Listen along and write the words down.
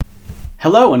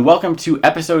Hello and welcome to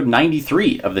episode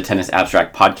 93 of the Tennis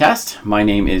Abstract podcast. My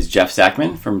name is Jeff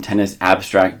Sackman from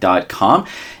tennisabstract.com,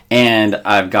 and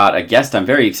I've got a guest I'm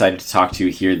very excited to talk to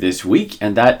here this week,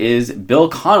 and that is Bill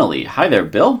Connolly. Hi there,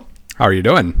 Bill. How are you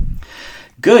doing?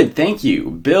 Good, thank you.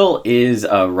 Bill is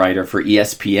a writer for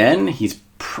ESPN. He's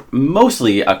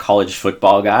mostly a college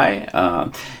football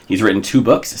guy. He's written 2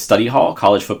 books, Study Hall,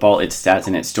 College Football, Its Stats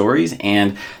and Its Stories,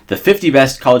 and the 50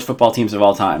 Best College Football Teams of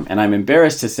All Time. And I'm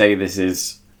embarrassed to say this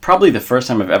is probably the first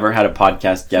time I've ever had a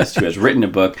podcast guest who has written a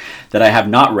book that I have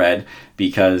not read,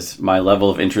 because my level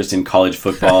of interest in college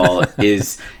football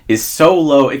is so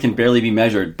low it can barely be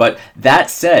measured. But that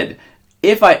said,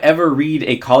 if I ever read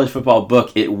a college football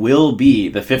book, it will be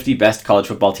the 50 Best College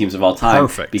Football Teams of All Time.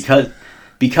 Perfect.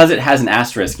 Because it has an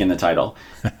asterisk in the title.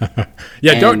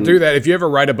 Yeah, don't do that. If you ever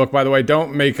write a book, by the way,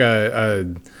 don't make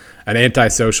an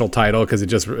antisocial title, because it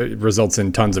just results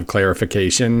in tons of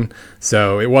clarification.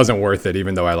 So it wasn't worth it,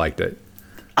 even though I liked it.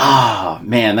 Ah,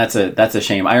 man, that's a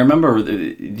shame. I remember,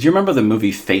 do you remember the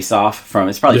movie Face Off from,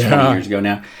 it's probably 20 years ago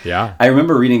now? Yeah. I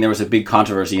remember reading there was a big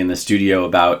controversy in the studio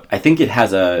about, I think it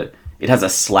has a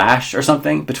slash or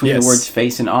something between the words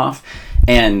face and off.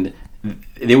 And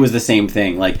it was the same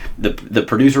thing. Like the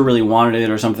producer really wanted it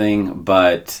or something,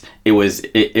 but it was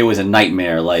a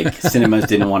nightmare. Like cinemas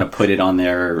didn't want to put it on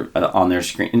their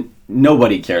screen.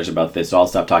 Nobody cares about this, so I'll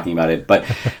stop talking about it. But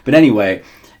anyway,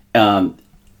 Bill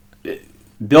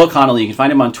Connolly, you can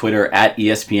find him on Twitter at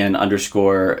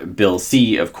ESPN_Bill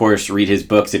C. Of course, read his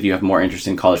books if you have more interest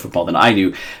in college football than I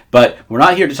do. But we're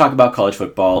not here to talk about college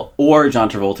football or John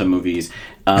Travolta movies.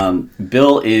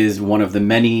 Bill is one of the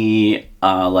many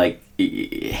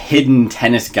hidden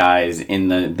tennis guys in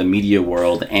the media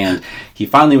world, and he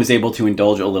finally was able to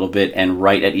indulge a little bit and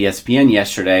write at ESPN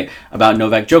yesterday about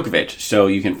Novak Djokovic. So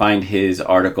you can find his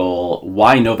article,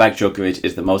 Why Novak Djokovic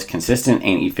is the Most Consistent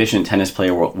and Efficient Tennis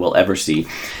Player We'll Ever See.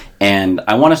 And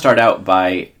I want to start out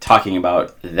by talking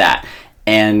about that.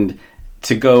 And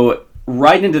to go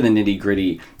right into the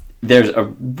nitty-gritty, there's a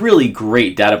really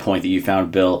great data point that you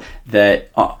found, Bill,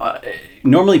 that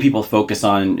normally people focus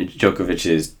on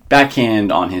Djokovic's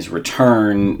backhand, on his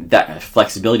return, that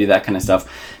flexibility, that kind of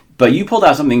stuff. But you pulled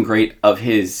out something great of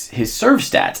his serve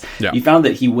stats. Yeah. You found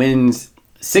that he wins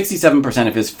 67%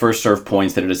 of his first serve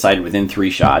points that are decided within 3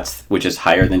 shots, which is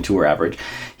higher than tour average.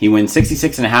 He wins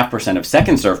 66.5% of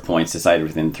second serve points decided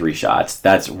within 3 shots.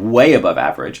 That's way above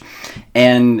average.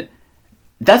 And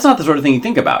that's not the sort of thing you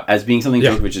think about as being something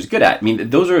Djokovic is good at. I mean,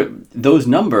 those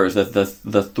numbers, the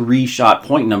 3-shot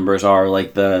point numbers, are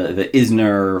like the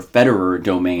Isner Federer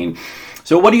domain.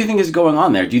 So what do you think is going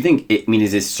on there? Do you think,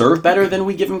 is his serve better than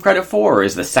we give him credit for, or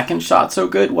is the second shot so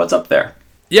good? What's up there?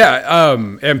 Yeah,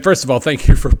 and first of all, thank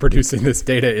you for producing this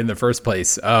data in the first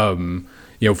place.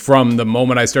 From the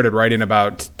moment I started writing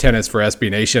about tennis for SB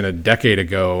Nation a decade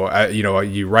ago,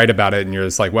 you write about it and you're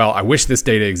just like, well, I wish this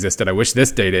data existed. I wish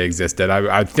this data existed.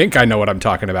 I think I know what I'm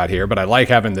talking about here, but I like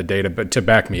having the data to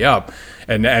back me up.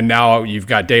 And now you've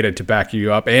got data to back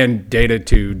you up and data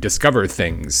to discover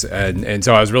things. And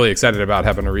so I was really excited about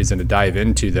having a reason to dive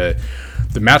into the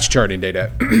match charting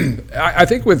data. I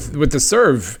think with the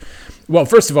serve, well,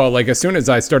 first of all, as soon as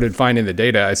I started finding the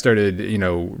data, I started,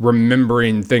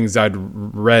 remembering things I'd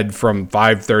read from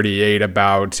 538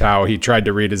 about how he tried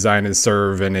to redesign his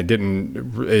serve and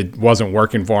it wasn't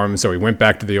working for him. So he went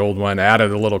back to the old one,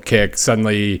 added a little kick.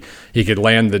 Suddenly he could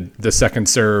land the second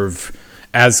serve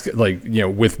as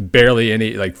with barely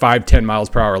any 5-10 miles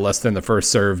per hour less than the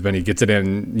first serve, but he gets it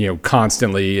in,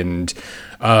 constantly. And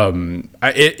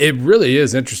it really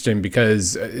is interesting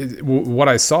because what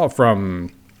I saw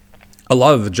from a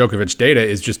lot of the Djokovic data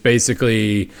is just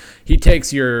basically he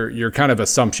takes your kind of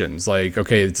assumptions, like,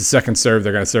 okay, it's a second serve,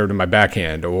 they're going to serve to my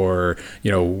backhand, or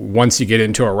once you get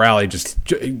into a rally, just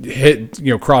hit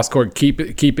cross court, keep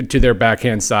it to their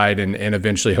backhand side, and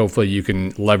eventually hopefully you can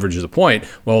leverage the point.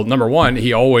 Well, number one,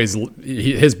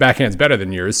 his backhand's better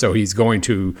than yours, so he's going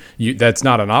to that's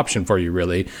not an option for you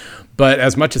really. But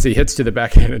as much as he hits to the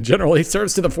backhand in general, he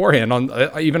serves to the forehand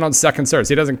even on second serves.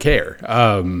 He doesn't care,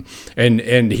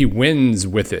 and he wins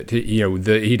with it.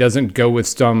 He doesn't go with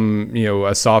some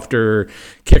a softer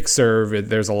kick serve.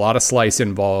 There's a lot of slice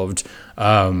involved.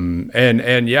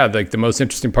 The most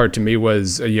interesting part to me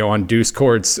was, on deuce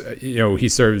courts, he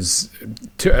serves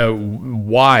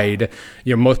wide.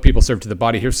 Most people serve to the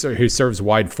body. He serves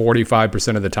wide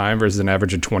 45% of the time versus an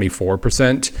average of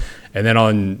 24%. And then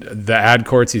on the ad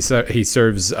courts, he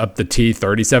serves up the tee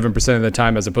 37% of the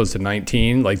time as opposed to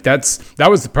 19. That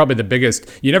was probably the biggest.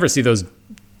 You never see those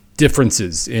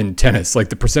differences in tennis. Like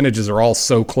the percentages are all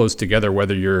so close together,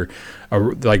 whether you're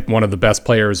like one of the best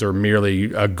players or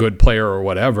merely a good player or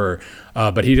whatever.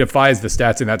 But he defies the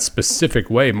stats in that specific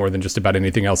way more than just about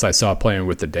anything else I saw playing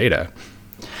with the data.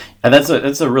 And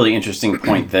that's a really interesting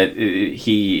point that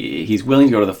he's willing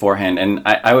to go to the forehand. And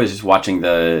I was just watching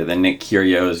the Nick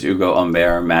Kyrgios Ugo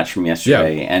Humbert match from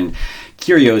yesterday, and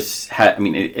Kyrgios had, I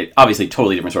mean, it obviously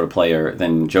totally different sort of player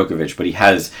than Djokovic, but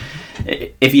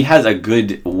if he has a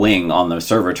good wing on the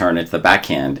serve return, it's the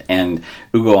backhand. And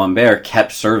Ugo Humbert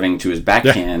kept serving to his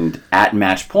backhand at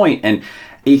match point, and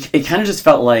it kind of just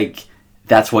felt like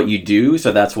that's what you do,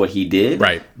 so that's what he did.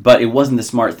 Right. But it wasn't the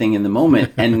smart thing in the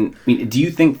moment. And I mean, do you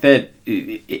think that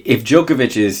if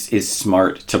Djokovic is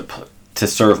smart to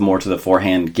serve more to the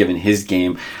forehand, given his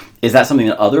game, is that something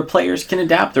that other players can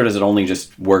adapt, or does it only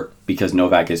just work because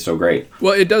Novak is so great?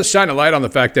 Well, it does shine a light on the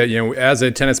fact that, as a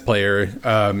tennis player,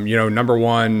 number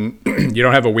one, you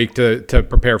don't have a week to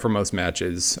prepare for most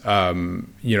matches.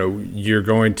 You're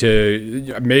going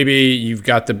to, maybe you've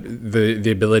got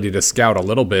the ability to scout a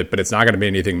little bit, but it's not going to be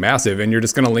anything massive, and you're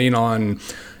just going to lean on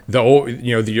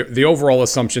the overall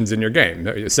assumptions in your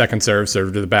game: second serve to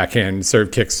the backhand,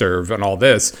 serve, kick, serve, and all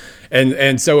this.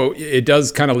 And so it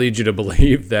does kind of lead you to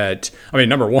believe that, I mean,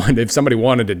 number one, if somebody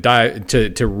wanted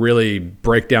to really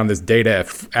break down this data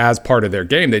as part of their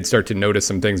game, they'd start to notice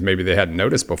some things maybe they hadn't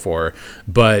noticed before.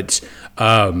 But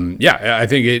I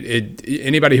think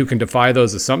anybody who can defy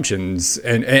those assumptions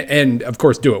and of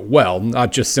course do it well,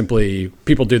 not just simply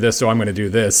people do this, so I'm going to do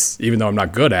this, even though I'm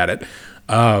not good at it.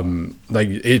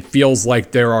 It feels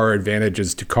like there are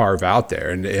advantages to carve out there,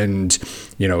 and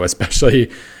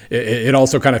especially it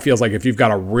also kind of feels like if you've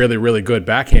got a really, really good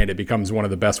backhand, it becomes one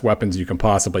of the best weapons you can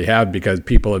possibly have, because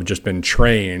people have just been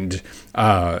trained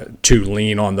to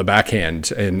lean on the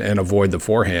backhand and avoid the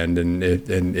forehand, and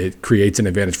it creates an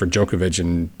advantage for Djokovic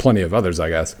and plenty of others, I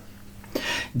guess.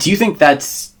 Do you think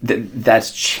that's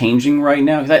changing right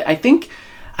now? Because I think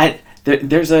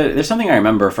there's something I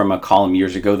remember from a column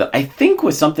years ago that I think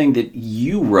was something that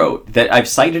you wrote, that I've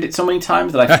cited it so many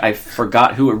times that I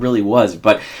forgot who it really was.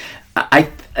 But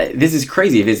this is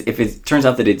crazy if it turns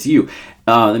out that it's you.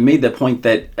 It made the point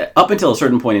that up until a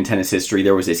certain point in tennis history,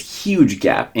 there was this huge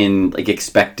gap in like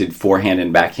expected forehand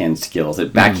and backhand skills.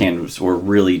 That backhands were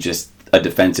really just a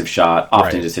defensive shot,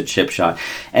 often just a chip shot.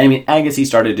 And I mean, Agassi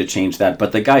started to change that,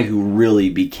 but the guy who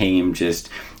really became just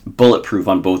bulletproof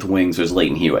on both wings was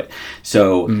Lleyton Hewitt.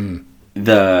 So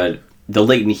the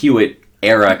Lleyton Hewitt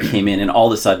era came in, and all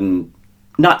of a sudden,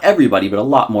 not everybody, but a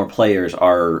lot more players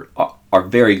are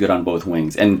very good on both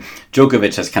wings. And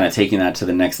Djokovic has kind of taken that to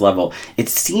the next level. It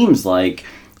seems like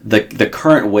the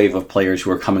current wave of players who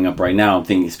are coming up right now, I'm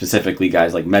thinking specifically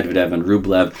guys like Medvedev and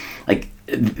Rublev, like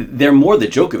they're more the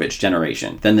Djokovic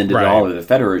generation than the Nadal or the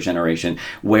Federer generation,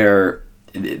 where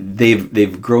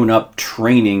they've grown up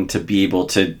training to be able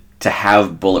to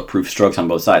have bulletproof strokes on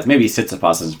both sides. Maybe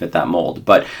Tsitsipas doesn't fit that mold,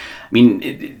 but I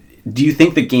mean, do you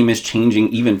think the game is changing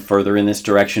even further in this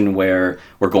direction, where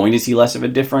we're going to see less of a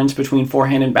difference between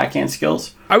forehand and backhand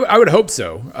skills? I would hope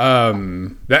so.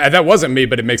 That wasn't me,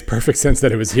 but it makes perfect sense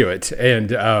that it was Hewitt, and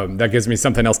that gives me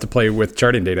something else to play with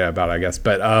charting data about, I guess.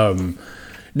 But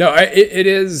no, it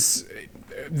is.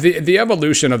 The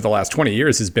evolution of the last 20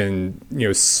 years has been,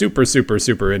 super, super,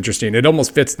 super interesting. It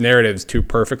almost fits narratives too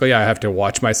perfectly. I have to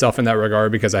watch myself in that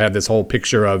regard, because I have this whole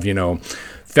picture of,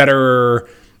 Federer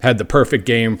had the perfect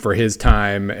game for his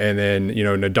time, and then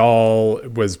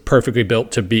Nadal was perfectly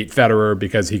built to beat Federer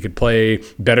because he could play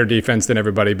better defense than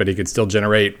everybody, but he could still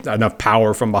generate enough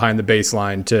power from behind the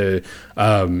baseline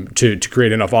to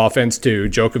create enough offense too.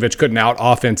 Djokovic couldn't out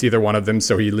offense either one of them,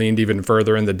 so he leaned even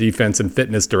further in the defense and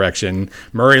fitness direction.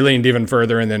 Murray leaned even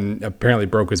further and then apparently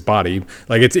broke his body.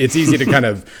 Like it's easy to kind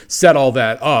of set all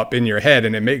that up in your head,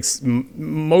 and it makes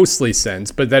mostly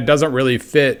sense, but that doesn't really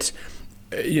fit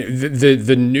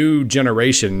the new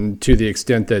generation to the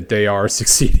extent that they are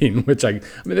succeeding, which I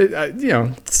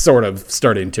mean, sort of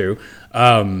starting to.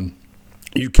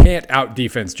 You can't out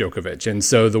defense Djokovic, and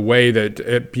so the way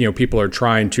that people are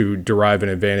trying to derive an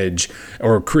advantage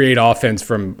or create offense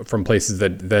from places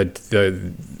that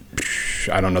the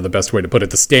I don't know the best way to put it,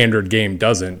 the standard game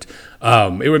doesn't.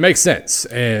 It would make sense,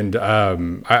 and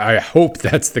I hope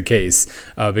that's the case,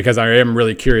 because I am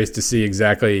really curious to see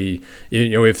exactly,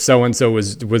 if so-and-so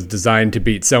was designed to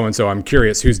beat so-and-so. I'm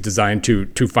curious who's designed to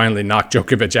finally knock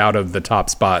Djokovic out of the top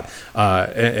spot,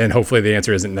 and hopefully the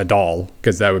answer isn't Nadal,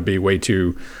 because that would be way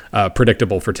too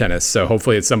predictable for tennis. So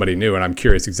hopefully it's somebody new, and I'm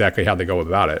curious exactly how they go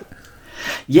about it.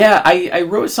 Yeah, I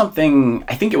wrote something,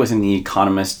 I think it was in The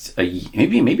Economist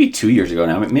maybe 2 years ago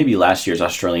now, maybe last year's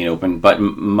Australian Open, but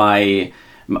my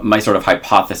my sort of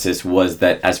hypothesis was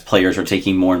that as players are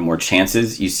taking more and more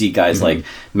chances, you see guys like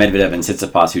Medvedev and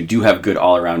Tsitsipas who do have good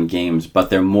all-around games, but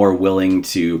they're more willing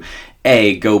to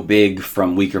A, go big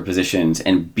from weaker positions,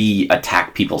 and B,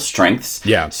 attack people's strengths.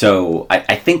 Yeah. So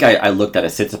I think I looked at a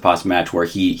Tsitsipas match where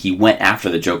he went after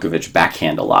the Djokovic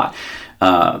backhand a lot.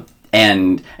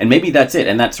 And maybe that's it.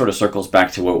 And that sort of circles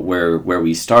back to where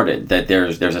we started, that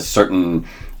there's a certain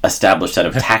established set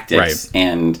of tactics. Right.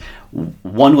 And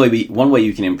one way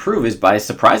you can improve is by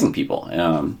surprising people.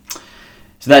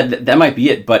 So that might be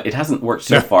it, but it hasn't worked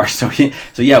so far. So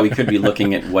yeah, we could be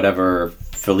looking at whatever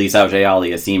Felice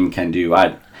Auger-Aliassime can do.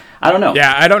 I don't know.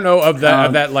 Yeah, I don't know of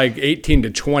that like 18 to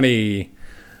 20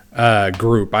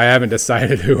 group. I haven't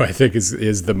decided who I think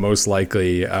is the most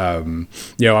likely. I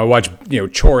watched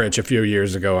Coric a few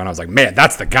years ago, and I was like, man,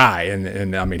 that's the guy.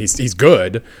 And I mean, he's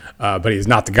good, but he's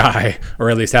not the guy, or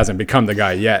at least hasn't become the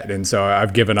guy yet. And so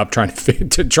I've given up trying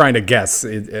to guess.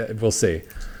 We'll see.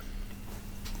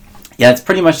 Yeah, it's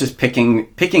pretty much just picking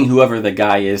whoever the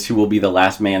guy is who will be the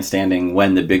last man standing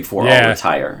when the big four all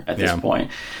retire at this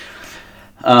point.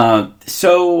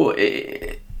 So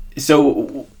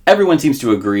everyone seems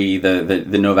to agree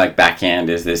the Novak backhand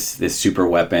is this super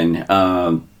weapon.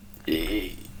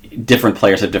 Different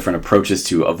players have different approaches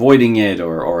to avoiding it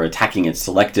or attacking it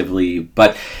selectively.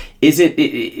 But do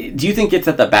you think it's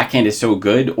that the backhand is so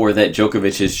good, or that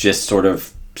Djokovic is just sort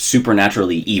of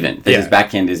supernaturally even, that his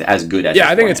backhand is as good as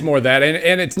I think it's more that,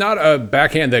 and it's not a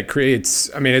backhand that creates,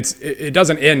 I mean, it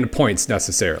doesn't end points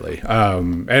necessarily,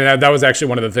 and that was actually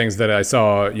one of the things that I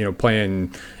saw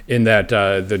playing in that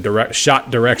the direct shot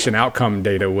direction outcome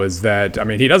data, was that, I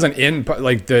mean, he doesn't end,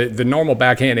 like the normal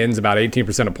backhand ends about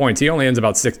 18% of points, he only ends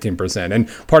about 16%, and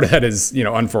part of that is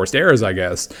unforced errors, I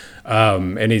guess,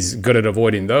 and he's good at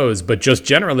avoiding those, but just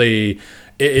generally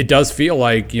it does feel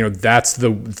like that's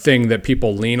the thing that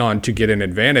people lean on to get an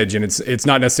advantage, and it's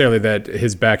not necessarily that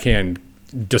his backhand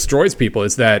destroys people,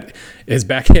 it's that his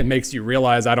backhand makes you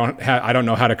realize I don't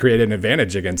know how to create an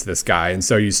advantage against this guy, and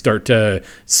so you start to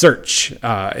search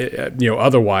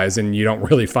otherwise, and you don't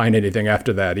really find anything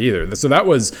after that either. So that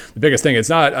was the biggest thing. It's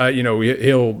not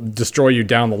he'll destroy you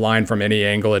down the line from any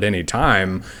angle at any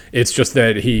time. It's just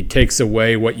that he takes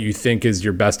away what you think is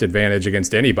your best advantage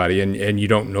against anybody, and you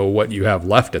don't know what you have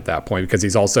left at that point, because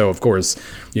he's also, of course,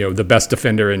 the best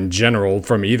defender in general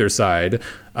from either side.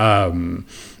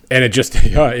 And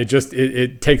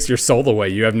it takes your soul away.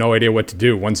 You have no idea what to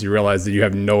do once you realize that you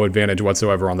have no advantage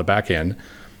whatsoever on the backhand.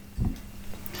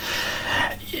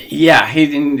 Yeah,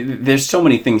 there's so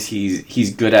many things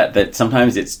he's good at that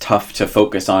sometimes it's tough to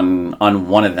focus on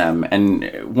one of them.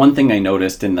 And one thing I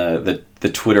noticed in the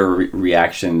Twitter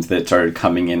reactions that started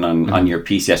coming in on your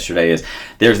piece yesterday is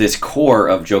there's this core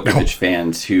of Djokovic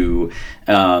fans who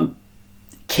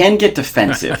can get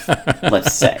defensive,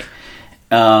 let's say.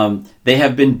 They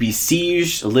have been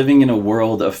besieged, living in a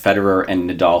world of Federer and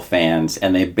Nadal fans,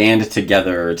 and they band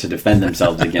together to defend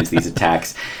themselves against these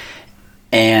attacks.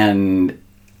 And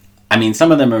I mean,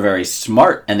 some of them are very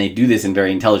smart, and they do this in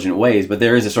very intelligent ways, but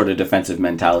there is a sort of defensive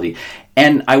mentality.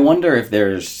 And I wonder if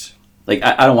there's, like,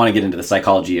 I don't want to get into the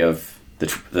psychology of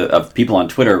of people on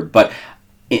Twitter, but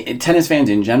tennis fans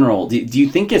in general, do you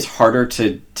think it's harder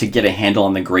to get a handle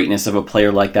on the greatness of a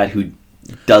player like that who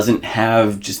doesn't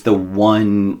have just the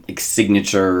one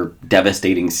signature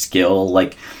devastating skill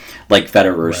like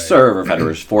Federer's serve or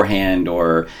Federer's forehand,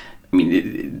 or I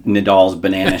mean Nadal's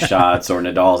banana shots or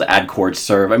Nadal's ad court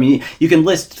serve? I mean, you can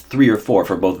list 3 or 4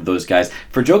 for both of those guys.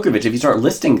 For Djokovic, if you start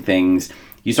listing things,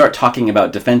 you start talking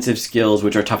about defensive skills,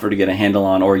 which are tougher to get a handle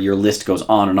on, or your list goes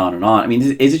on and on and on. I mean,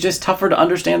 is it just tougher to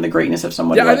understand the greatness of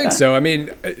somebody like that? Yeah, I think so. I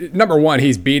mean, number one,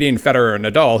 he's beating Federer and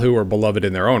Nadal, who are beloved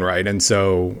in their own right. And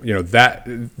so,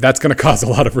 that's going to cause a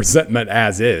lot of resentment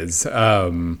as is.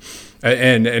 And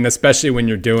especially when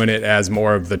you're doing it as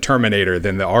more of the Terminator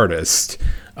than the artist.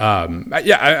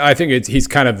 I think he's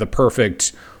kind of the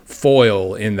perfect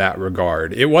foil in that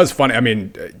regard. It was funny. I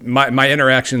mean, my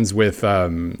interactions with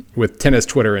tennis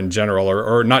Twitter in general,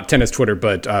 or not tennis Twitter,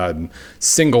 but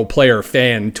single player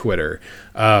fan Twitter.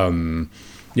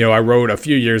 I wrote a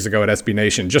few years ago at SB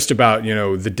Nation just about,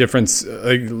 the difference,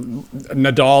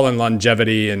 Nadal and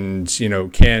longevity, and,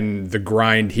 can the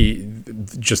grind,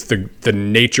 just the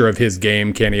nature of his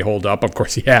game, can he hold up? Of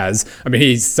course he has. I mean,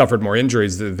 he's suffered more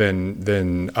injuries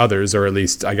than others, or at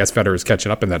least I guess Federer's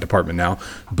catching up in that department now.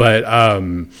 But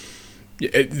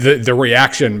the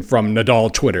reaction from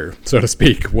Nadal Twitter, so to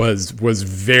speak, was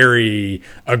very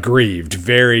aggrieved,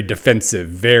 very defensive,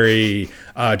 very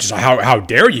just how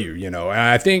dare you, And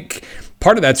I think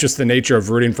part of that's just the nature of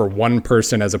rooting for one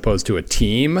person as opposed to a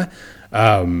team.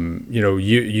 You're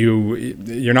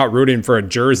not rooting for a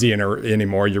jersey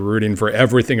anymore. You're rooting for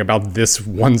everything about this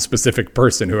one specific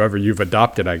person, whoever you've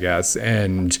adopted, I guess.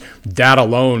 And that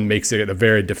alone makes it a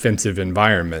very defensive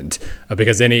environment,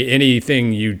 because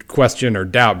anything you question or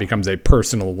doubt becomes a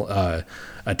personal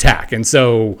attack. And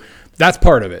so that's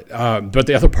part of it. But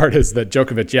the other part is that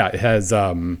Djokovic, has,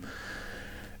 I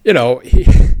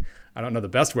don't know the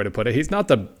best way to put it. He's not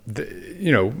the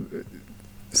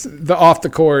off the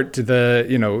court,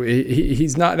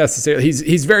 he's not necessarily,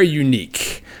 he's very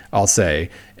unique, I'll say.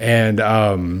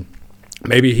 And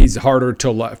maybe he's harder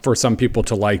for some people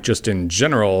to like just in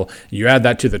general. You add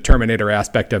that to the Terminator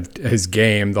aspect of his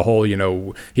game, the whole,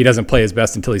 he doesn't play his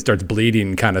best until he starts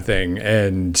bleeding kind of thing.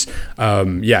 And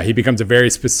he becomes a very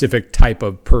specific type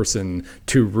of person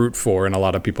to root for. And a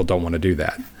lot of people don't want to do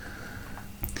that.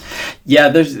 Yeah,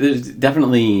 there's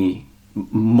definitely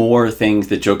more things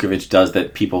that Djokovic does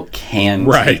that people can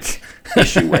take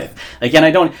issue with. Like, and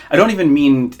I don't even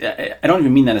mean that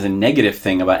as a negative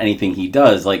thing about anything he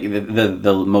does. Like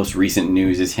the most recent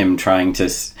news is him trying to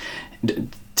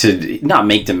not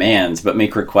make demands, but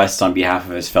make requests on behalf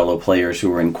of his fellow players who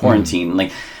were in quarantine.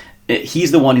 Like,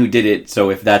 he's the one who did it. So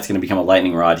if that's going to become a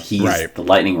lightning rod, he's the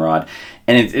lightning rod.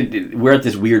 And we're at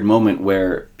this weird moment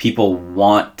where people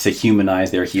want to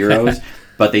humanize their heroes.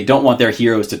 But they don't want their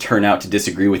heroes to turn out to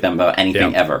disagree with them about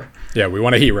anything ever. Yeah, we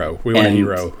want a hero. We want a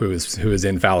hero who is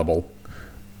infallible.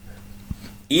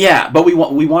 Yeah, but we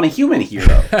want a human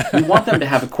hero. We want them to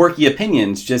have quirky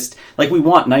opinions, just like we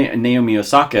want Naomi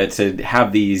Osaka to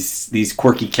have these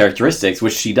quirky characteristics,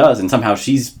 which she does, and somehow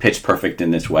she's pitch perfect in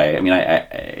this way. I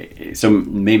mean, so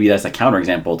maybe that's a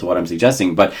counterexample to what I'm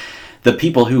suggesting. But the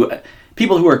people who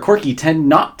are quirky tend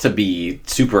not to be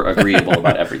super agreeable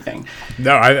about everything.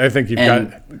 No, I think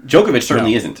Djokovic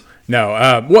certainly isn't.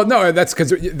 No, that's because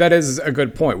that is a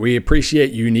good point. We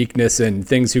appreciate uniqueness and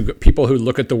people who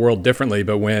look at the world differently.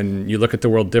 But when you look at the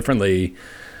world differently,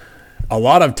 a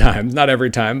lot of times, not every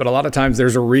time, but a lot of times,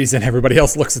 there's a reason everybody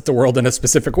else looks at the world in a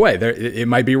specific way. It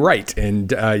might be right,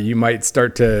 and you might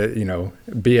start to,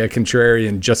 be a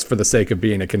contrarian just for the sake of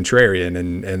being a contrarian,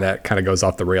 and that kind of goes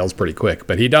off the rails pretty quick.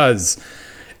 But he does.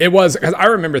 It was, because I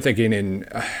remember thinking in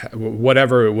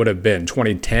whatever it would have been,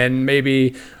 2010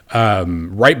 maybe,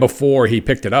 right before he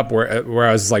picked it up, where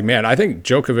I was like, man, I think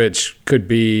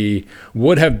Djokovic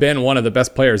would have been one of the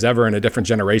best players ever in a different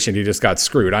generation. He just got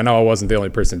screwed. I know I wasn't the only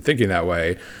person thinking that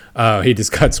way. He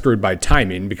just got screwed by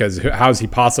timing, because how's he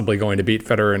possibly going to beat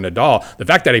Federer and Nadal? The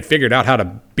fact that he figured out how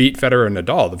to beat Federer and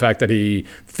Nadal, the fact that he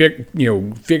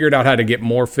figured out how to get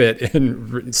more fit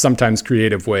in sometimes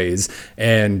creative ways,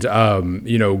 and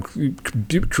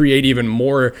create even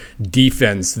more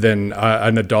defense than a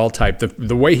Nadal type.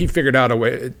 The way he figured out a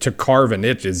way to carve a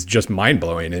niche is just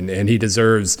mind-blowing, and he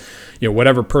deserves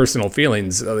whatever personal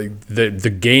feelings.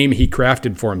 The game he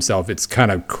crafted for himself, it's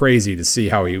kind of crazy to see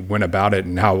how he went about it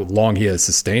and how long he has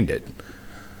sustained it.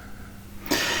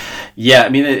 Yeah, I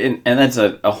mean, and that's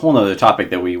a whole nother topic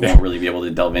that we won't really be able to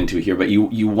delve into here, but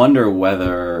you wonder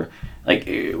whether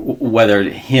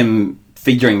him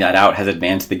figuring that out has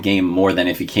advanced the game more than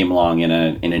if he came along in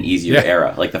an easier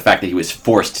era. Like the fact that he was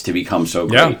forced to become so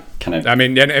great. I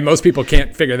mean, and most people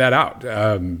can't figure that out,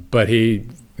 but he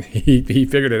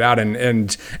figured it out,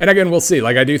 and again, we'll see.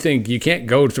 Like, I do think you can't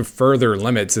go to further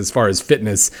limits as far as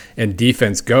fitness and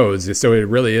defense goes. So it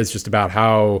really is just about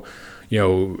how,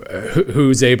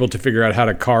 who's able to figure out how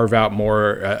to carve out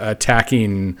more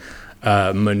attacking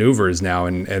maneuvers now,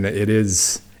 and it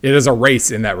is a race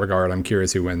in that regard. I'm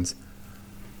curious who wins.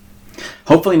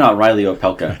 Hopefully not Riley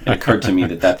Opelka. It occurred to me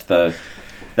that's the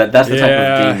type of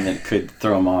game that could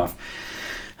throw him off.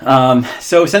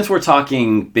 So since we're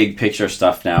talking big picture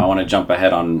stuff now, I want to jump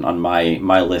ahead on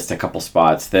my list a couple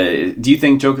spots. Do you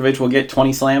think Djokovic will get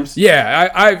 20 slams? Yeah,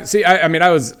 I'm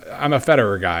a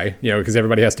Federer guy, because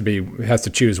everybody has to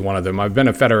choose one of them. I've been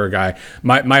a Federer guy.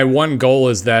 My one goal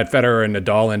is that Federer and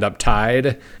Nadal end up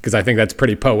tied, because I think that's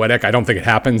pretty poetic. I don't think it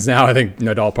happens now. I think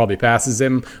Nadal probably passes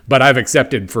him, but I've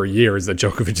accepted for years that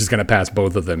Djokovic is going to pass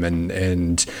both of them,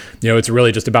 and it's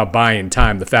really just about buying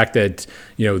time. The fact that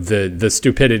the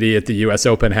stupidity at the U.S.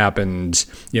 Open happened,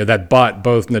 that bought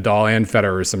both Nadal and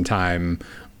Federer some time.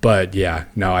 But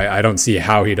I don't see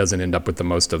how he doesn't end up with the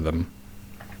most of them.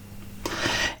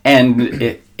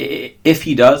 And if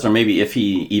he does, or maybe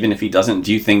even if he doesn't,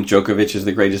 do you think Djokovic is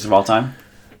the greatest of all time?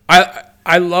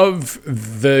 I love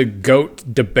the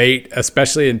GOAT debate,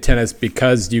 especially in tennis,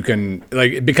 because you can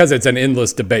because it's an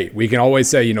endless debate. We can always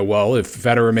say, well, if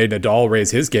Federer made Nadal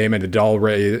raise his game and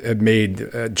Nadal made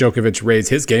Djokovic raise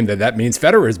his game, then that means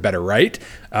Federer is better, right?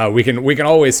 We can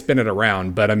always spin it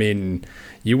around, but I mean,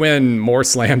 you win more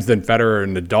slams than Federer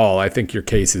and Nadal. I think your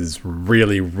case is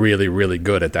really, really, really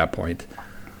good at that point.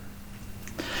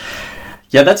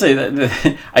 Yeah,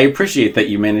 I appreciate that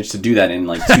you managed to do that in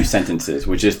like 2 sentences,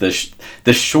 which is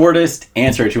the shortest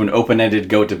answer to an open-ended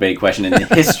GOAT debate question in the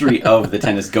history of the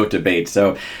tennis GOAT debate.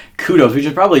 So kudos. We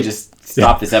should probably just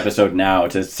stop this episode now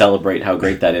to celebrate how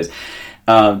great that is.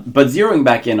 But zeroing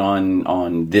back in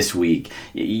on this week,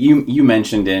 you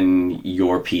mentioned in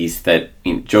your piece that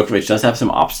Djokovic does have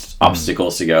some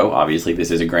obstacles to go. Obviously,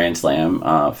 this is a Grand Slam.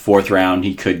 4th round,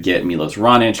 he could get Milos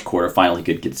Raonic. Quarterfinal, he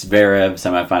could get Zverev.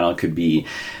 Semifinal could be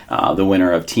the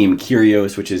winner of Team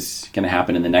Kyrgios, which is going to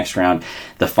happen in the next round.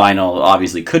 The final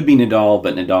obviously could be Nadal,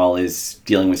 but Nadal is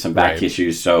dealing with some back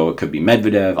issues, so it could be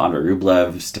Medvedev, Andrei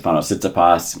Rublev, Stefanos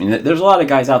Tsitsipas. I mean, there's a lot of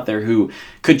guys out there who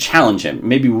could challenge him.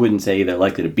 Maybe we wouldn't say they're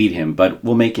likely to beat him, but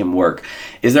we'll make him work.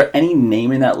 Is there any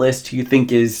name in that list you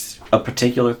think is a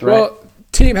particular threat? Well,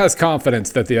 Team has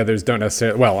confidence that the others don't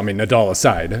necessarily. Well, I mean, Nadal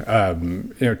aside,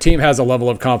 Team has a level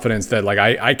of confidence that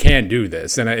I can do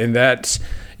this, and in that,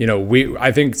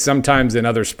 I think sometimes in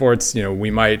other sports,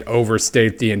 we might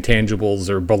overstate the intangibles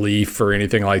or belief or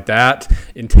anything like that.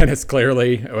 In tennis,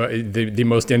 clearly, the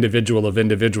most individual of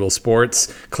individual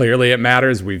sports, clearly it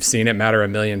matters. We've seen it matter a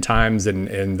million times,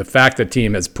 and the fact that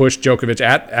Team has pushed Djokovic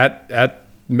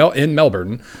in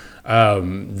Melbourne.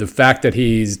 The fact that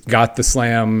he's got the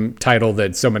slam title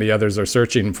that so many others are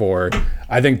searching for,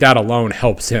 I think that alone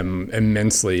helps him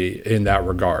immensely in that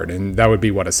regard. And that would be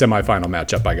a semifinal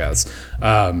matchup, I guess.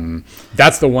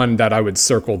 That's the one that I would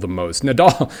circle the most.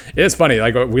 Nadal, it's funny,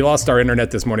 we lost our internet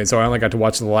this morning, so I only got to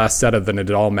watch the last set of the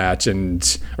Nadal match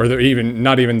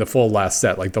not even the full last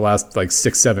set, like the last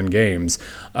 6-7 games.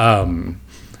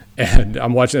 And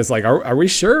I'm watching this are we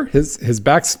sure his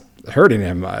back's hurting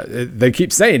him? They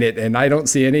keep saying it, and I don't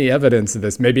see any evidence of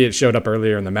this. Maybe it showed up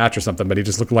earlier in the match or something, but he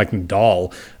just looked like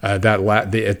Nadal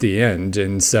at the end,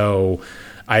 and so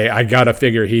I gotta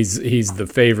figure he's the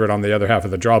favorite on the other half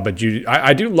of the draw. But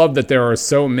I do love that there are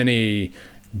so many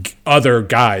other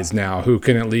guys now who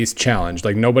can at least challenge.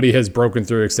 Nobody has broken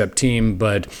through except Team,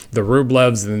 but the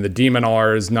Rublevs and the De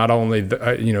Minaurs, not only the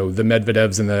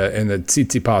Medvedevs and the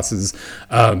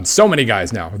Tsitsipases, so many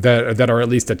guys now that are at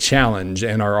least a challenge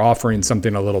and are offering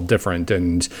something a little different,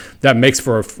 and that makes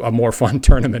for a more fun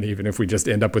tournament, even if we just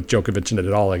end up with Djokovic and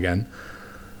Nadal again.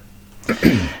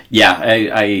 Yeah,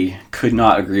 I could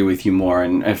not agree with you more.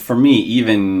 And for me,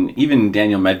 even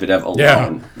Daniel Medvedev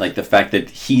alone, the fact that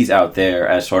he's out there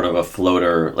as sort of a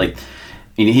floater,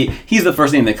 he's the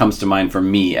first name that comes to mind for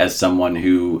me as someone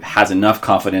who has enough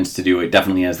confidence to do it,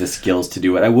 definitely has the skills to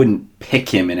do it. I wouldn't pick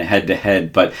him in a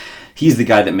head-to-head, but he's the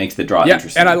guy that makes the draw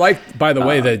interesting. And I like, by the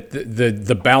way,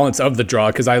 the balance of the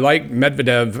draw, because I like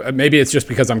Medvedev. Maybe it's just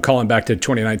because I'm calling back to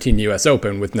 2019 U.S.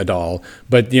 Open with Nadal,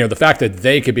 but the fact that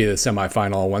they could be the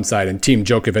semifinal on one side and Team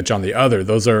Djokovic on the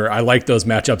other, I like those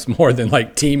matchups more than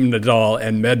Team Nadal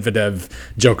and Medvedev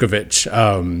Djokovic.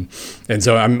 And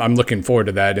so I'm looking forward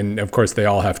to that. And of course, they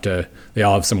all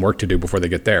have some work to do before they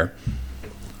get there.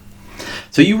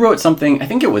 So you wrote something, I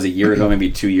think it was a year ago,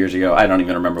 maybe 2 years ago. I don't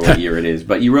even remember what year it is.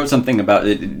 But you wrote something about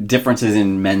differences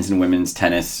in men's and women's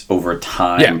tennis over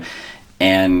time,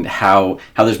 and how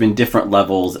there's been different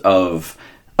levels of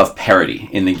parity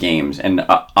in the games. And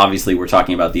obviously we're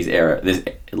talking about this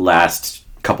last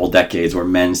couple decades where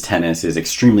men's tennis is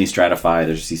extremely stratified.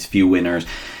 There's these few winners.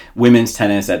 Women's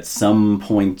tennis at some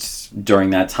points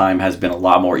during that time has been a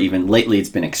lot more even. Lately, it's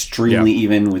been extremely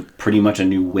even with pretty much a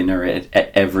new winner at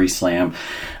every slam.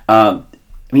 Do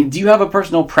you have a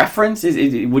personal preference?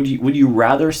 Would you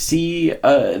rather see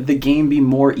the game be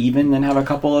more even than have a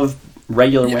couple of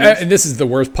regular winners? And this is the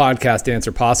worst podcast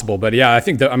answer possible, but I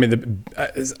think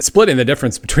splitting the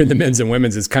difference between the men's and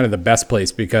women's is kind of the best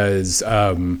place because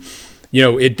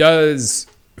it does.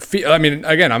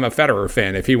 Again, I'm a Federer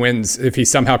fan. If he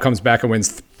somehow comes back and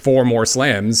wins 4 more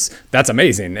slams, that's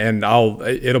amazing, and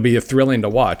it'll be thrilling to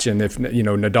watch. And if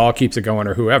Nadal keeps it going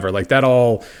or whoever,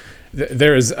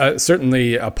 there is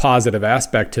certainly a positive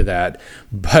aspect to that.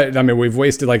 But we've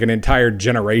wasted an entire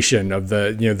generation of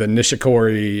the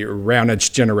Nishikori,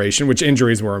 Raonic generation, which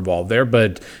injuries were involved there.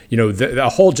 But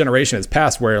the whole generation has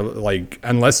passed where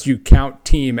unless you count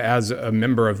Team as a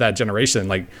member of that generation,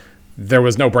 there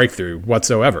was no breakthrough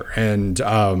whatsoever, and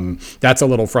that's a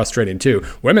little frustrating too.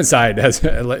 Women's side has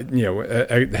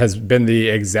has been the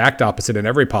exact opposite in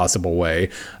every possible way.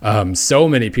 So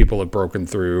many people have broken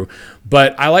through,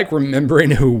 but I like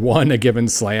remembering who won a given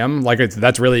slam. Like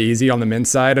that's really easy on the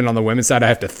men's side, and on the women's side, I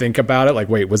have to think about it. Like,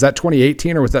 wait, was that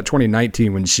 2018 or was that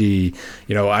 2019 when she?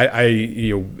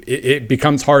 It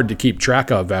becomes hard to keep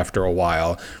track of after a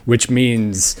while, which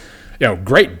means.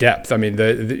 Great depth. I mean,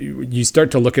 you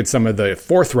start to look at some of the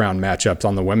fourth round matchups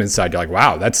on the women's side. You're like,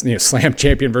 wow, that's slam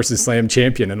champion versus slam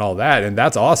champion and all that, and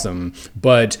that's awesome.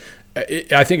 But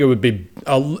I think it would be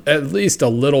at least a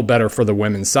little better for the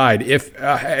women's side if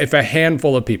a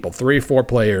handful of people, 3-4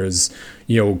 players,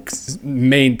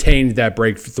 maintained that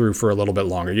breakthrough for a little bit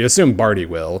longer. You assume Barty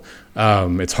will.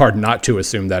 It's hard not to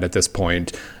assume that at this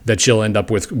point that she'll end up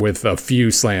with a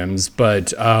few slams,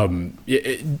 but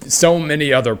so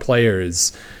many other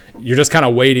players. You're just kind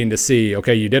of waiting to see,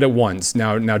 okay, you did it once,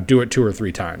 now do it 2 or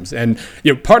 3 times. And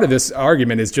part of this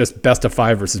argument is just best of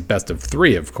 5 versus best of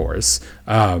 3, of course.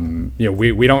 I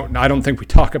don't think we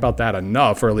talk about that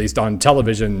enough, or at least on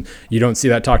television, you don't see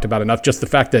that talked about enough. Just the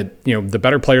fact that, the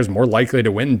better player is more likely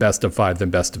to win best of 5 than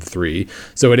best of 3.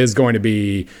 So it is going to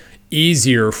be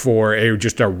easier for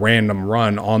just a random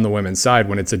run on the women's side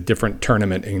when it's a different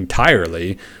tournament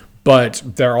entirely. But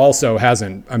there also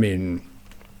hasn't,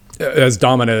 as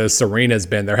dominant as Serena's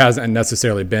been, there hasn't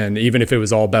necessarily been, even if it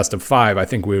was all best of 5, I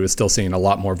think we were still seeing a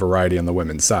lot more variety on the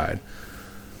women's side.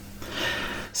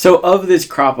 So of this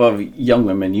crop of young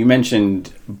women, you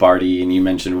mentioned Barty and you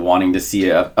mentioned wanting to see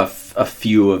a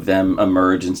few of them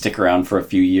emerge and stick around for a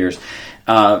few years.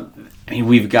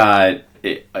 We've got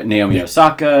Naomi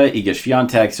Osaka, Iga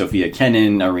Swiatek, Sofia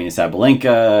Kenin, Aryna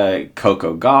Sabalenka,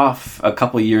 Coco Gauff, a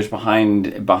couple years behind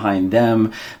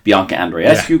them, Bianca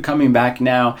Andreescu coming back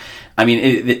now.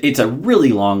 It's a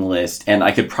really long list, and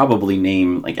I could probably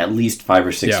name like at least 5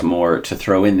 or 6 more to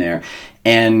throw in there.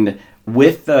 And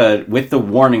with the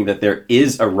warning that there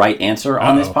is a right answer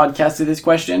on this podcast to this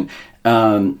question,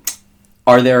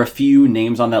 are there a few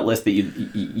names on that list that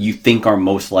you think are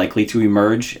most likely to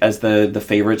emerge as the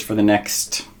favorites for the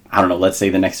next, let's say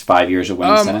the next 5 years of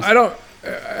women's tennis?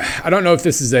 I don't know if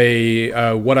this is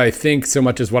a what I think so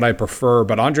much as what I prefer,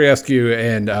 but Andreescu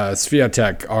and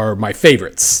Swiatek are my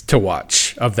favorites to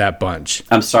watch of that bunch.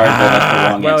 I'm sorry, that's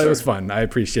the wrong answer. It was fun. I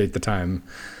appreciate the time.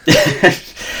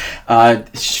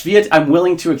 I'm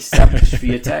willing to accept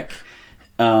Swiatek.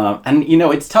 And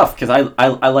it's tough because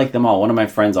I like them all. One of my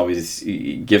friends always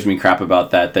gives me crap about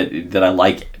that I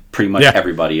like pretty much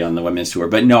everybody on the women's tour.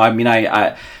 But no,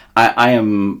 I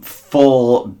am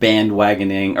full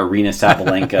bandwagoning Aryna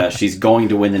Sabalenka. She's going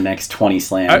to win the next 20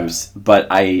 slams, but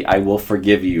I will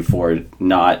forgive you for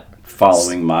not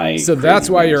following my. So that's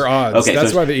why your odds. Okay,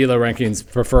 that's why the ELO rankings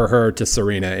prefer her to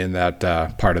Serena in that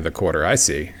part of the quarter. I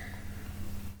see.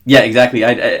 Yeah, exactly.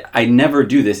 I never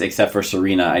do this except for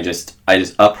Serena. I just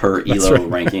up her ELO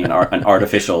ranking an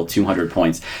artificial 200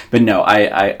 points. But no,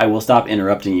 I will stop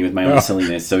interrupting you with my own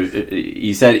silliness. So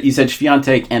you said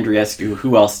Swiatek, Andreescu.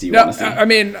 Who else do you want to say?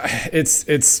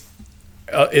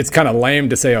 It's kind of lame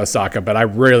to say Osaka, but I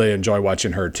really enjoy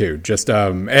watching her too. Just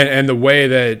and the way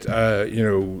that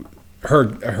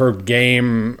her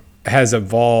game has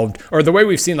evolved, or the way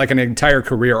we've seen like an entire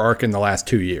career arc in the last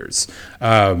 2 years.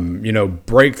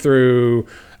 Breakthrough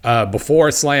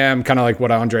before slam, kind of like what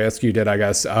Andreescu did, I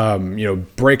guess.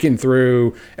 Breaking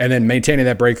through and then maintaining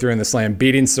that breakthrough in the slam,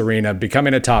 beating Serena,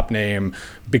 becoming a top name,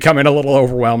 becoming a little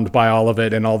overwhelmed by all of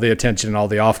it and all the attention and all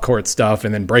the off-court stuff,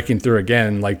 and then breaking through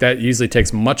again. Like that usually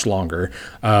takes much longer.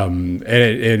 And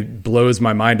it blows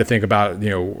my mind to think about,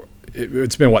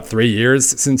 it's been 3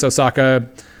 years since Osaka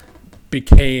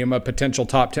became a potential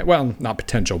top 10, well, not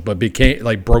potential, but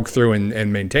broke through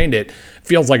and maintained it.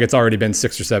 Feels like it's already been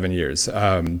 6 or 7 years.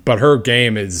 But her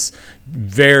game is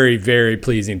very, very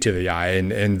pleasing to the eye.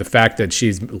 And the fact that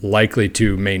she's likely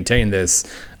to maintain this,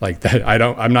 like that,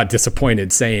 I'm not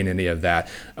disappointed saying any of that.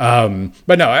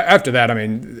 But no, after that,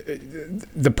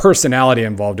 the personality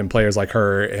involved in players like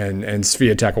her and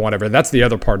Swiatek or whatever, that's the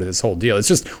other part of this whole deal. It's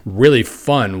just really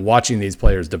fun watching these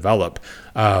players develop.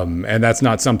 And that's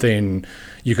not something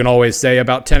you can always say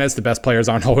about tennis. The best players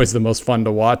aren't always the most fun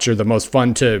to watch or the most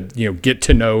fun to get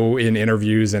to know in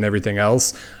interviews and everything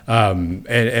else.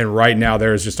 And right now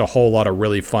there's just a whole lot of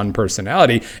really fun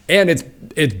personality, and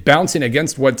it's bouncing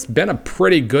against what's been a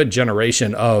pretty good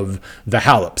generation of the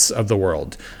Haleps of the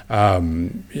world. That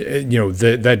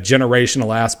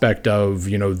generational aspect of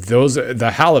the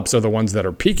Haleps are the ones that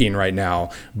are peaking right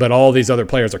now, but all these other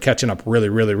players are catching up really,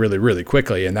 really, really, really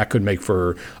quickly, and that could make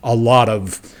for a lot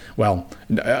of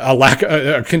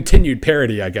a continued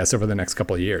parity, I guess, over the next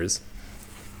couple of years.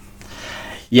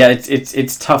 Yeah,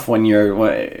 it's tough when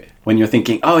you're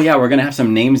thinking, oh yeah, we're going to have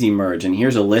some names emerge, and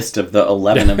here's a list of the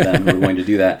 11 of them who are going to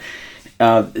do that.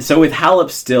 So with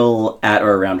Halep still at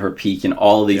or around her peak, and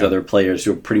all of these other players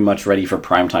who are pretty much ready for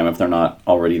prime time if they're not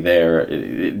already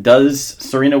there, does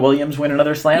Serena Williams win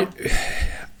another slam?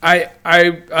 I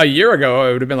a year ago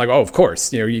I would have been like, oh, of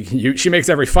course, she makes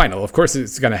every final, of course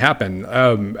it's going to happen.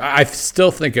 I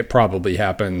still think it probably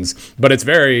happens, but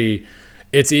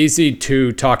it's easy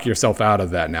to talk yourself out of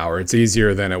that now, or it's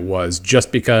easier than it was,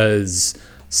 just because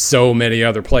so many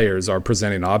other players are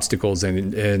presenting obstacles,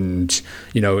 and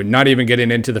not even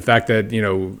getting into the fact that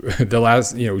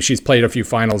she's played a few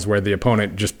finals where the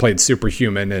opponent just played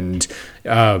superhuman, and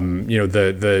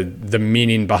the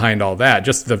meaning behind all that,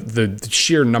 just the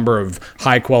sheer number of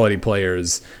high quality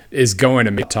players is going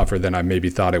to be tougher than I maybe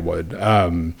thought it would.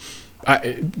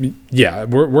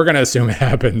 We're going to assume it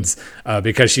happens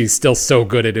because she's still so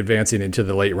good at advancing into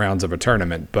the late rounds of a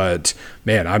tournament. But,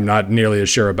 man, I'm not nearly as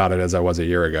sure about it as I was a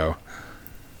year ago.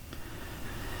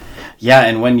 Yeah,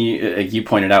 and when you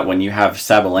pointed out, when you have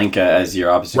Sabalenka as your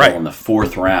obstacle in the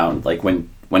fourth round, like when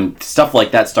stuff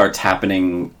like that starts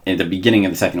happening in the beginning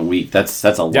of the second week, that's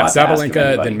a lot. Yeah,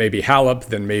 Sabalenka, then maybe Halep,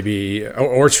 then maybe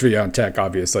or Swiatek,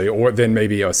 obviously, or then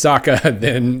maybe Osaka,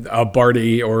 then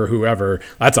Barty or whoever.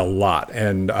 That's a lot,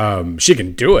 and she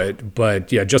can do it,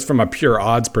 but yeah, just from a pure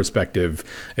odds perspective,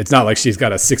 it's not like she's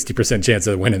got a 60% chance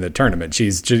of winning the tournament.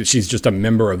 She's just a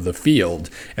member of the field,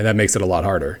 and that makes it a lot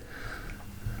harder.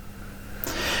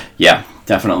 Yeah,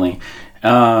 definitely.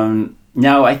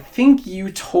 Now, I think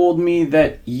you told me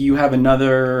that you have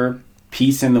another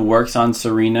piece in the works on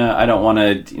Serena. I don't want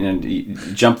to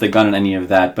jump the gun on any of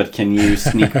that, but can you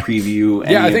sneak preview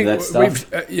any of that stuff?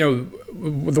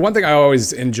 The one thing I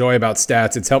always enjoy about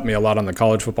stats, it's helped me a lot on the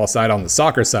college football side, on the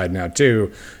soccer side now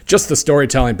too, just the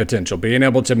storytelling potential, being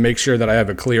able to make sure that I have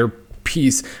a clear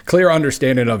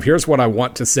understanding of here's what I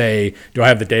want to say. Do I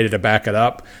have the data to back it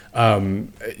up?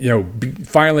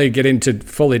 Finally getting to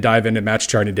fully dive into match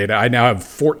charting data. I now have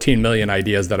 14 million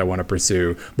ideas that I want to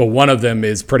pursue, but one of them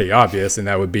is pretty obvious, and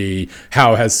that would be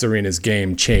how has Serena's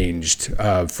game changed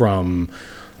from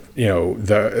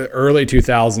the early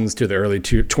 2000s to the early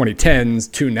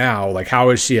 2010s to now. Like,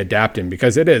 how is she adapting?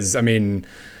 Because it is,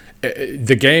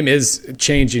 the game is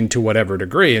changing to whatever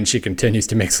degree, and she continues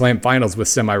to make slam finals with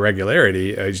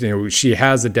semi-regularity. She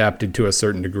has adapted to a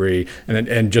certain degree,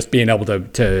 and just being able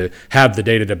to have the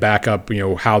data to back up,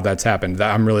 how that's happened.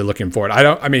 I'm really looking forward.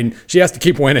 She has to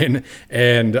keep winning,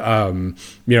 and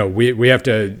we have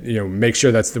to make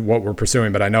sure that's what we're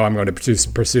pursuing. But I know I'm going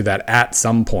to pursue that at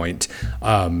some point.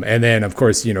 And then of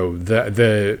course,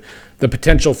 the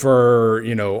potential for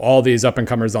all these up and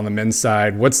comers on the men's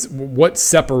side. What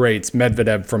separates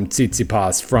Medvedev from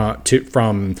Tsitsipas,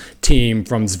 from Thiem,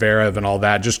 from Zverev, and all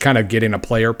that? Just kind of getting a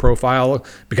player profile,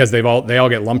 because they all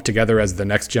get lumped together as the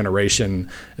next generation.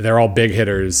 They're all big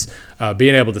hitters.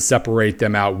 Being able to separate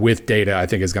them out with data, I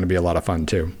think, is going to be a lot of fun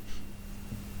too.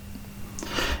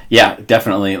 Yeah,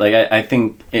 definitely. Like I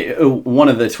think one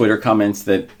of the Twitter comments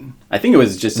that I think it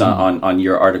was just on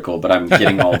your article, but I'm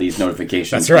getting all these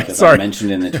notifications. That's right. Because Sorry. I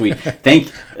mentioned in the tweet.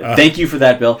 Thank you for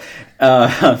that, Bill.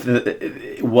 Was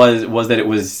that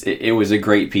it was a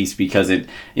great piece, because it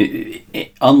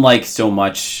unlike so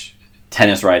much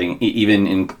tennis writing,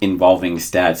 even involving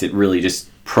stats, it really just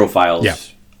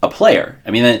profiles a player.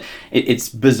 It's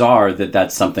bizarre that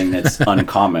that's something that's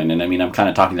uncommon, and I'm kind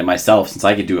of talking to myself, since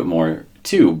I could do it more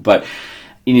too. But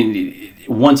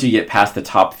once you get past the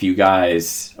top few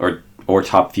guys or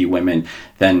top few women,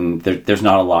 then there's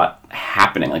not a lot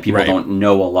happening. Like, people don't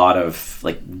know a lot of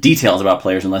details about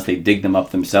players unless they dig them up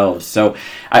themselves. So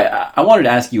I wanted to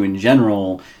ask you in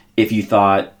general if you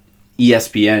thought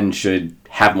ESPN should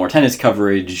have more tennis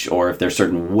coverage, or if there's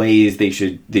certain ways they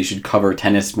should cover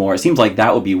tennis more. It seems like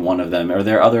that would be one of them. Are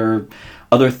there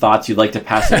other thoughts you'd like to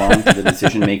pass along to the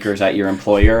decision makers at your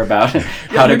employer about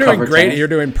how to cover great tennis? You're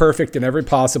doing perfect in every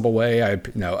possible way. I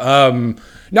do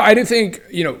think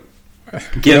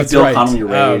give Bill Connolly a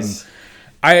raise.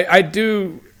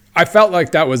 I felt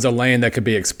like that was a lane that could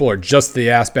be explored, just the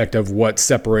aspect of what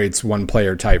separates one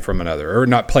player type from another, or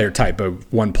not player type, but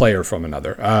one player from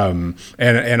another.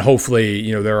 And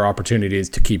hopefully, there are opportunities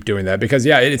to keep doing that, because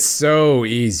it's so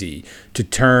easy to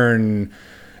turn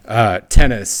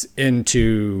tennis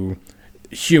into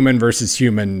human versus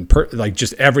human,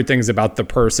 just everything's about the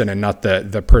person and not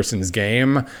the person's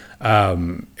game.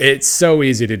 It's so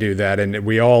easy to do that, and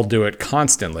we all do it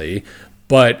constantly,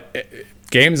 but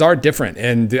games are different,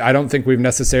 and I don't think we've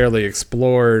necessarily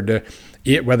explored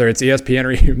whether it's ESPN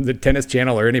or even the Tennis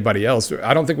Channel or anybody else,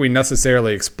 I don't think we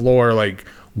necessarily explore like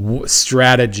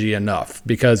strategy enough,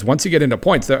 because once you get into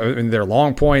points, they're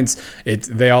long points.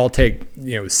 They all take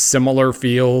similar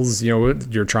feels.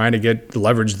 You're trying to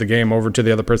leverage the game over to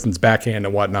the other person's backhand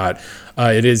and whatnot.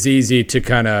 It is easy to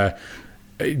kind of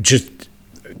just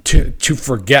to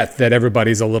forget that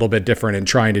everybody's a little bit different and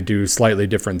trying to do slightly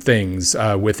different things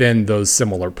within those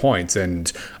similar points.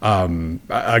 And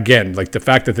again, like the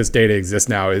fact that this data exists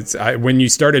now, when you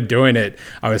started doing it,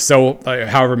 I was so,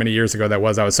 however many years ago that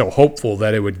was, I was so hopeful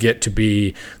that it would get to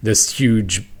be this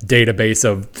huge database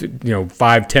of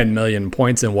 5-10 million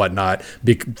points and whatnot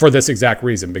for this exact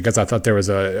reason, because I thought there was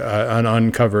an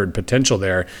uncovered potential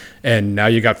there. And now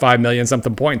you got 5 million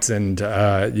something points and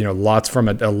lots from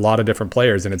a lot of different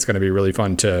players, and it's going to be really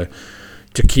fun to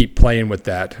keep playing with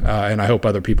that, and I hope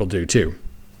other people do too.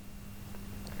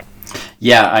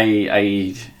 Yeah,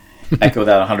 I echo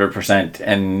that 100%.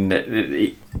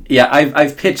 And yeah,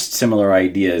 I've pitched similar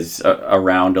ideas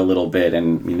around a little bit,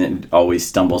 and it always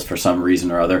stumbles for some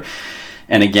reason or other.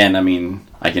 And again,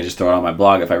 I can just throw it on my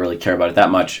blog if I really care about it that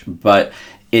much. But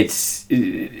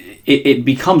it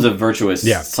becomes a virtuous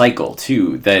cycle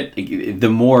too. That the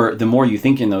more you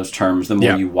think in those terms, the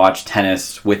more you watch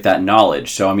tennis with that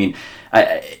knowledge. So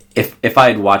if I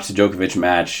had watched the Djokovic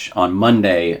match on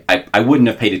Monday, I wouldn't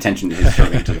have paid attention to his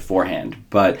serving to the forehand.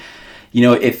 But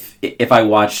if I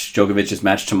watch Djokovic's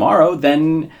match tomorrow,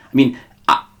 then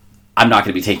I'm not going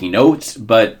to be taking notes.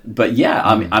 But yeah,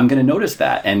 I'm going to notice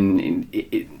that. And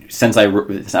since I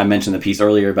mentioned the piece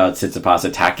earlier about Tsitsipas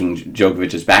attacking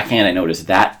Djokovic's backhand, I noticed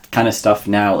that kind of stuff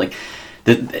now.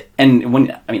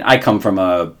 I come from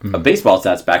a baseball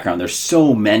stats background. There's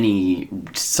so many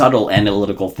subtle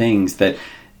analytical things that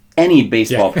any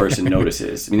baseball person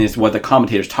notices. It's what the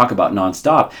commentators talk about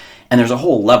nonstop, and there's a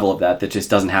whole level of that just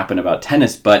doesn't happen about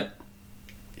tennis. But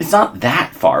it's not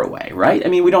that far away, right?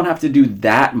 We don't have to do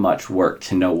that much work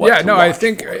to know what. Yeah, no, I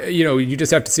think you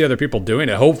just have to see other people doing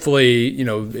it. Hopefully,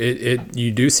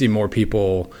 you do see more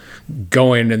people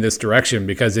going in this direction,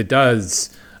 because it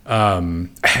does.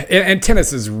 And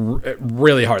tennis is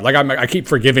really hard. I keep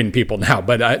forgiving people now,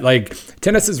 but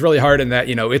tennis is really hard in that,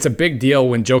 it's a big deal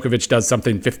when Djokovic does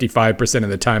something 55% of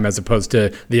the time as opposed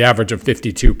to the average of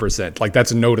 52%.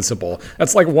 That's noticeable.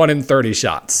 That's 1 in 30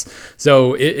 shots.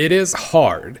 So it is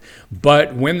hard.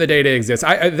 But when the data exists,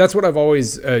 that's what I've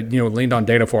always leaned on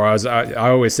data for. I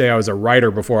always say I was a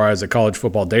writer before I was a college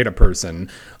football data person.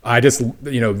 I just,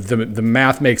 the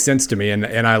math makes sense to me,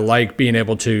 and I like being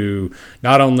able to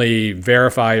not only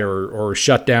verify or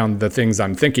shut down the things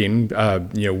I'm thinking,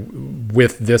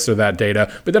 with this or that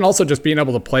data, but then also just being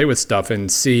able to play with stuff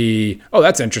and see, oh,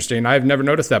 that's interesting. I've never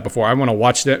noticed that before. I want to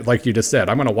watch that, like you just said.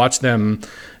 I'm going to watch them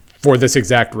for this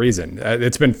exact reason.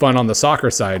 It's been fun on the soccer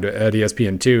side at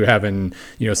ESPN2, having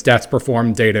stats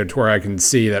perform data to where I can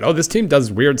see that, oh, this team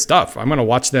does weird stuff. I'm going to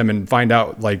watch them and find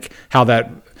out how that,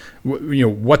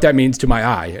 what that means to my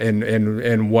eye,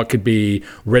 and what could be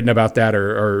written about that,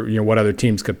 or what other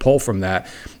teams could pull from that.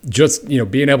 Just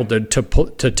being able to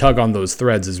tug on those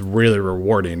threads is really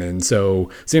rewarding. And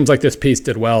so seems like this piece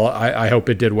did well. I hope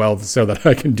it did well so that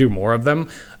I can do more of them,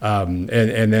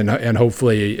 and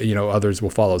hopefully others will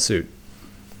follow suit.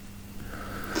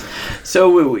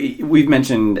 So we've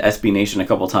mentioned SB Nation a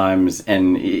couple times,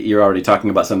 and you're already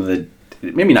talking about some of the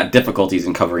maybe not difficulties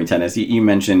in covering tennis. You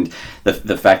mentioned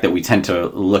the fact that we tend to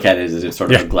look at it as a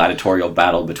sort of a gladiatorial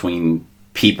battle between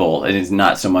people. It is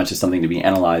not so much as something to be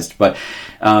analyzed. But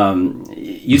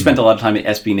you spent a lot of time at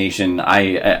SB Nation.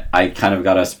 I kind of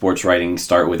got a sports writing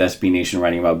start with SB Nation,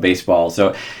 writing about baseball.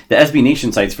 So the SB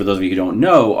Nation sites, for those of you who don't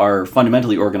know, are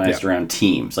fundamentally organized around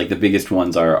teams. The biggest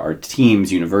ones are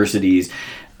teams, universities.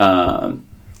 That's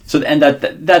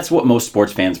what most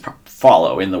sports fans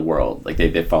follow in the world.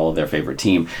 They follow their favorite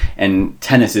team, and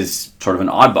tennis is sort of an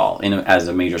oddball as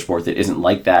a major sport that isn't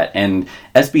like that. And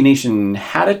SB Nation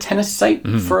had a tennis site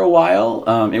for a while.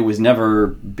 It was never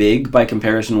big by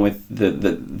comparison with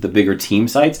the bigger team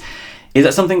sites. Is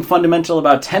that something fundamental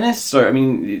about tennis, or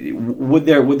would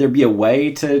there be a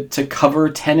way to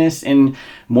cover tennis in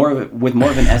with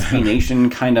more of an SB Nation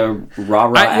kind of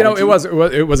rah-rah attitude?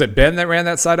 It was Ben that ran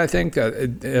that site, I think.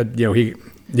 For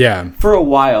a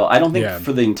while. I don't think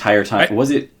for the entire time.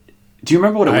 Was it? Do you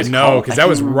remember what it was called? I know, because that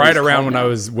was right around when I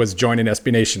was joining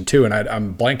SB Nation too, and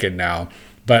I'm blanking now.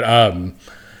 But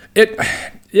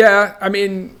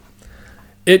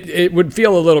It would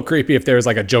feel a little creepy if there was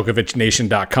a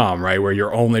DjokovicNation.com, right, where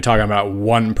you're only talking about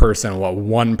one person, what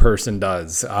one person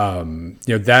does.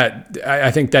 That I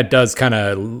think that does kind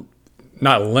of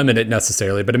not limit it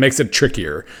necessarily, but it makes it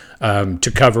trickier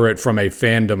to cover it from a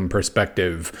fandom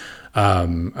perspective.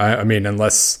 I mean,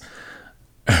 unless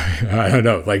I don't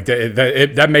know, like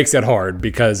that makes it hard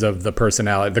because of the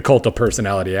personality, the cult of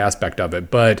personality aspect of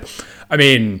it. But I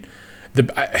mean,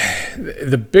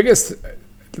 the biggest.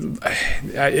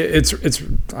 It's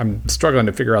I'm struggling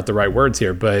to figure out the right words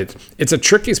here, but it's a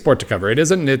tricky sport to cover. It is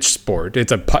a niche sport.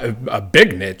 It's a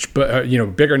big niche, but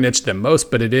bigger niche than most,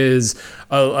 but it is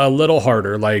a little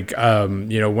harder. Like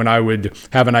when I would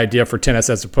have an idea for tennis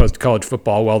as opposed to college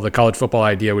football, well, the college football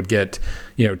idea would get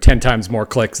 10 times more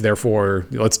clicks, therefore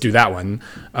let's do that one.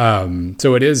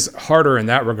 So it is harder in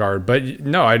that regard, but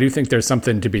no, I do think there's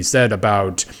something to be said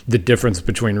about the difference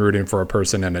between rooting for a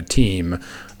person and a team.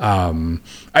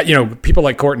 People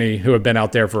like Courtney who have been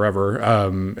out there forever,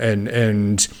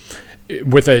 and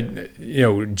with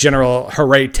a general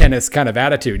hooray tennis kind of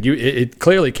attitude, it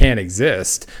clearly can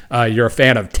exist. You're a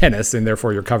fan of tennis, and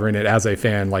therefore you're covering it as a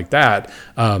fan like that.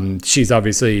 She's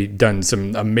obviously done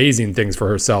some amazing things for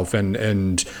herself,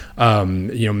 and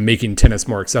making tennis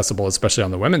more accessible, especially on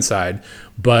the women's side.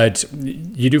 But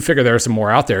you do figure there are some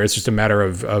more out there. It's just a matter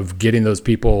of getting those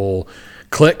people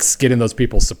clicks, getting those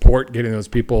people support, getting those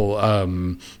people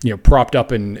propped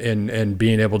up and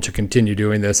being able to continue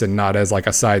doing this, and not as like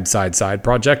a side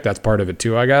project. That's part of it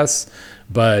too, I guess.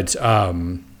 But I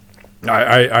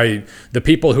the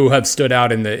people who have stood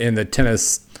out in the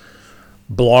tennis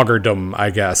bloggerdom, I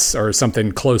guess, or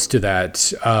something close to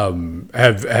that,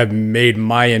 have made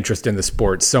my interest in the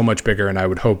sport so much bigger, and I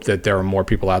would hope that there are more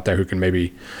people out there who can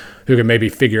maybe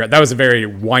figure out. That was a very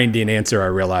winding answer, I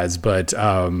realize, but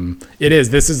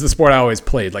this is the sport I always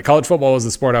played. Like, college football was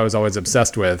the sport I was always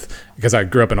obsessed with because I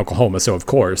grew up in Oklahoma, so of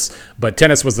course, but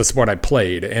tennis was the sport I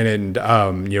played. And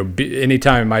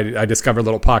anytime I discover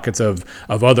little pockets of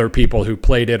other people who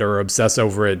played it or obsess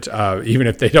over it, even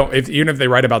if they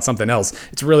write about something else,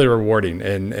 it's really rewarding,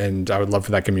 and I would love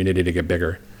for that community to get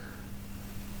bigger.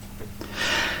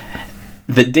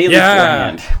 The Daily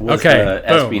Forehand was the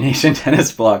SB Nation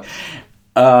tennis blog.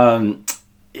 There's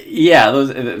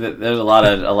a lot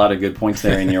of good points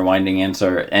there in your winding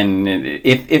answer. And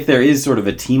if there is sort of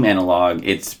a team analog,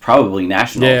 it's probably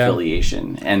national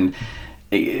affiliation. And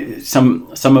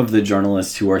some of the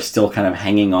journalists who are still kind of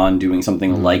hanging on doing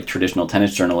something like traditional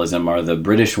tennis journalism are the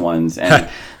British ones, and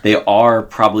they are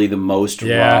probably the most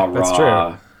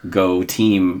raw go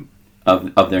team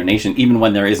of their nation, even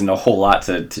when there isn't a whole lot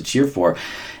to cheer for.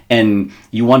 And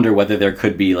you wonder whether there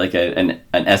could be like an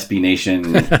SB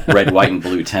Nation red, white, and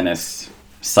blue tennis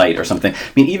site or something.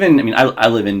 I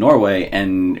live in Norway,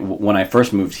 and when I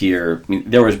first moved here,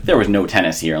 there was no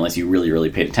tennis here unless you really,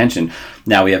 really paid attention.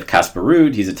 Now we have Casper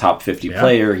Ruud. He's a top 50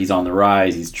 player. He's on the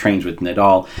rise. He's trained with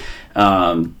Nadal.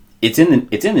 It's in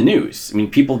the news.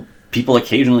 People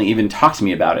occasionally even talk to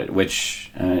me about it,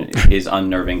 which is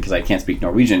unnerving because I can't speak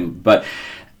Norwegian. But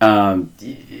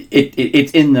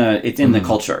it's in the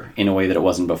culture in a way that it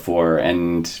wasn't before,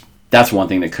 and that's one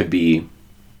thing that could be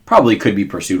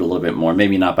pursued a little bit more.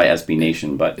 Maybe not by SB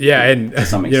Nation, but and to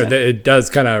some extent. It does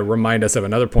kind of remind us of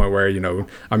another point where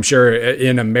I'm sure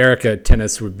in America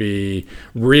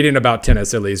reading about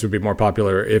tennis at least would be more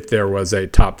popular if there was a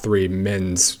top 3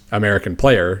 men's American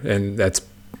player, and that's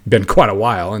been quite a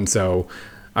while, and so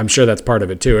I'm sure that's part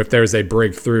of it too. If there's a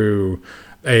breakthrough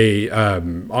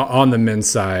on the men's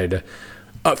side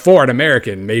for an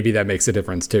American, maybe that makes a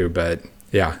difference too. But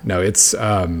it's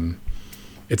an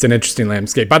interesting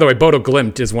landscape. By the way, Bodo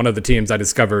Glimt is one of the teams I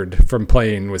discovered from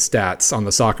playing with stats on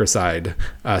the soccer side.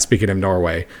 Speaking of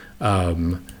Norway,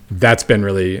 that's been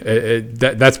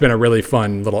that's been a really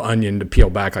fun little onion to peel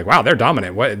back. Like, wow, they're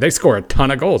dominant. They score a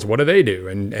ton of goals. What do they do?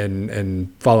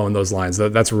 And following those lines,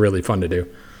 that's really fun to do.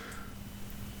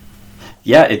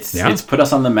 Yeah, it's put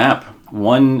us on the map.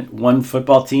 One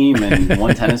football team and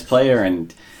one tennis player,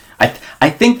 and I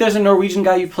think there's a Norwegian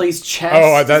guy who plays chess.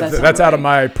 Oh, that's out of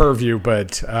my purview,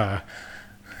 but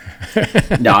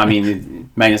no,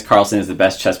 Magnus Carlsen is the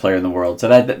best chess player in the world, so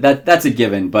that's a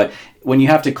given. But when you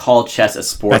have to call chess a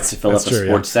sport to fill up a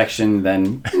sports section,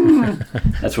 then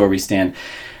that's where we stand.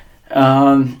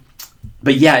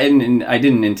 But and I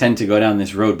didn't intend to go down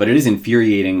this road, but it is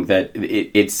infuriating that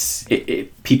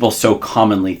people so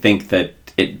commonly think that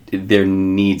there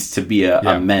needs to be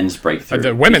a men's breakthrough.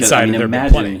 The women's side, there have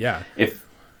been plenty,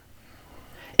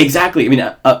 Exactly.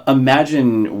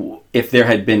 Imagine if there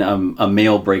had been a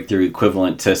male breakthrough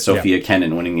equivalent to Sophia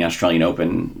Kenin winning the Australian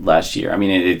Open last year.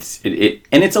 It's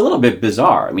a little bit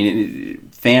bizarre.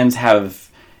 Fans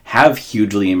have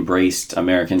hugely embraced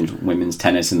American women's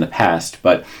tennis in the past,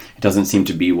 but it doesn't seem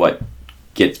to be what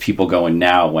gets people going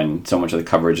now when so much of the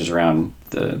coverage is around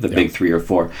the big 3 or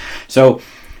 4. So,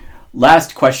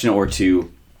 last question or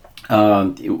two.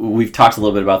 We've talked a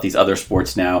little bit about these other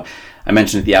sports now. I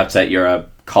mentioned at the outset you're a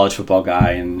college football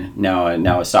guy and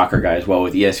now a soccer guy as well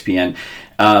with ESPN.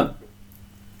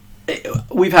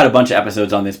 We've had a bunch of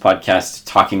episodes on this podcast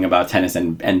talking about tennis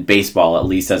and baseball, at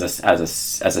least as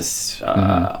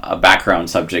a background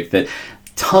subject. That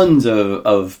tons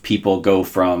of people go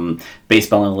from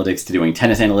baseball analytics to doing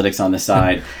tennis analytics on the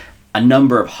side. A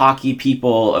number of hockey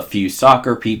people, a few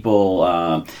soccer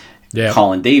people.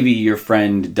 Colin Davey, your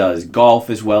friend, does golf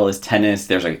as well as tennis.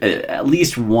 There's at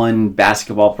least one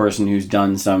basketball person who's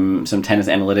done some tennis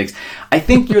analytics. I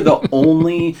think you're the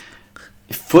only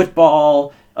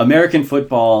American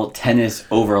football tennis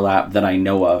overlap that I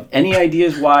know of. Any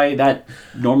ideas why that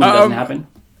normally doesn't happen?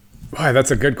 Why,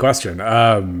 that's a good question.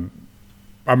 I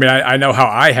mean, I know how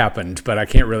I happened, but I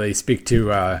can't really speak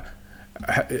to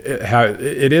how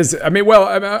it is. I mean, well,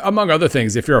 among other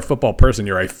things, if you're a football person,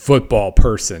 you're a football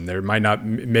person. There might not,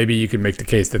 maybe you can make the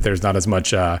case that there's not as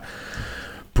much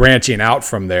branching out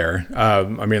from there. I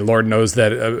mean, Lord knows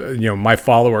that, my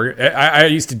follower, I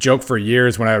used to joke for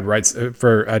years when I would write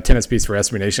for a tennis piece for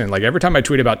SB Nation, like every time I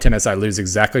tweet about tennis, I lose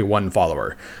exactly one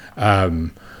follower.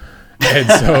 And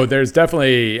so there's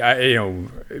definitely,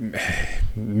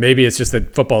 maybe it's just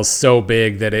that football is so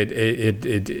big that it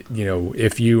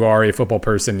if you are a football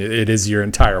person, it is your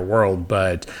entire world.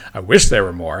 But I wish there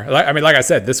were more. Like I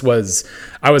said,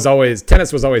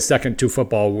 tennis was always second to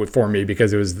football for me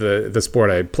because it was the sport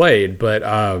I played. But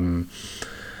I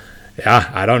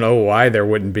don't know why there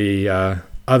wouldn't be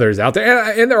others out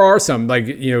there, and there are some like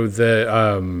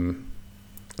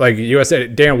USA,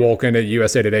 Dan Wolken at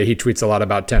USA Today, he tweets a lot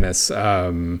about tennis.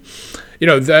 Matt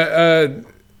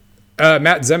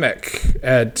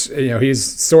Zemek he's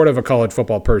sort of a college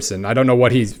football person. I don't know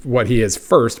what he is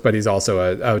first, but he's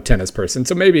also a tennis person.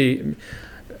 So maybe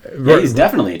he's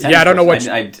definitely a tennis I don't know what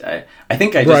I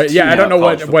think I just I don't know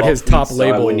what his top so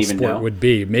label sport would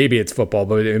be. Maybe it's football,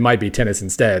 but it might be tennis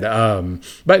instead.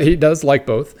 But he does like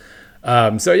both.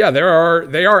 So yeah, they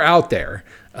are out there.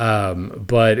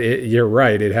 But you're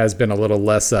right. It has been a little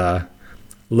less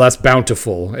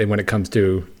bountiful when it comes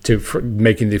to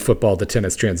making the football to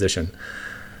tennis transition.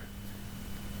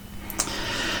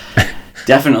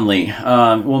 Definitely.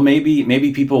 Well,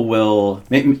 maybe people will.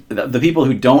 The people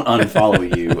who don't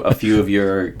unfollow you, a few of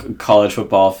your college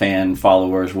football fan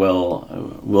followers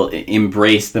will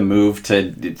embrace the move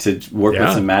to work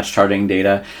with some match charting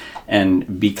data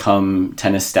and become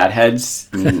tennis stat heads.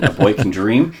 I mean, a boy can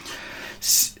dream.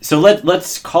 So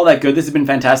let's call that good. This has been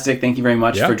fantastic. Thank you very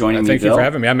much for joining me, Bill. Thank you for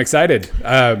having me. I'm excited.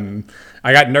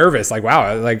 I got nervous. Like,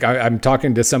 wow, I'm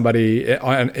talking to somebody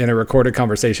in a recorded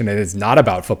conversation and it's not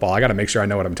about football. I got to make sure I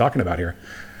know what I'm talking about here.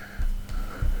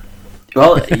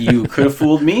 Well, you could have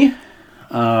fooled me.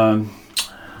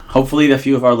 Hopefully a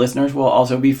few of our listeners will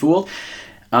also be fooled.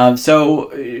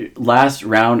 So last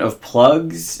round of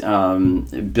plugs,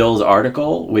 Bill's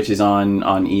article, which is on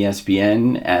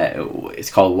ESPN, it's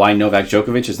called Why Novak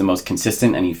Djokovic is the Most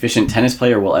Consistent and Efficient Tennis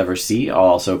Player We'll Ever See. I'll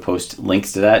also post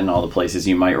links to that in all the places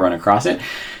you might run across it.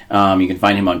 You can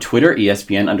find him on Twitter,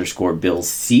 ESPN_Bill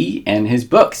C, and his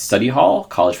book, Study Hall,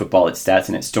 College Football, Its Stats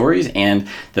and Its Stories, and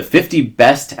the 50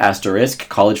 Best *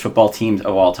 College Football Teams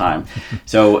of All Time.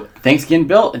 So thanks again,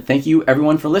 Bill, and thank you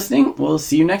everyone for listening. We'll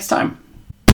see you next time.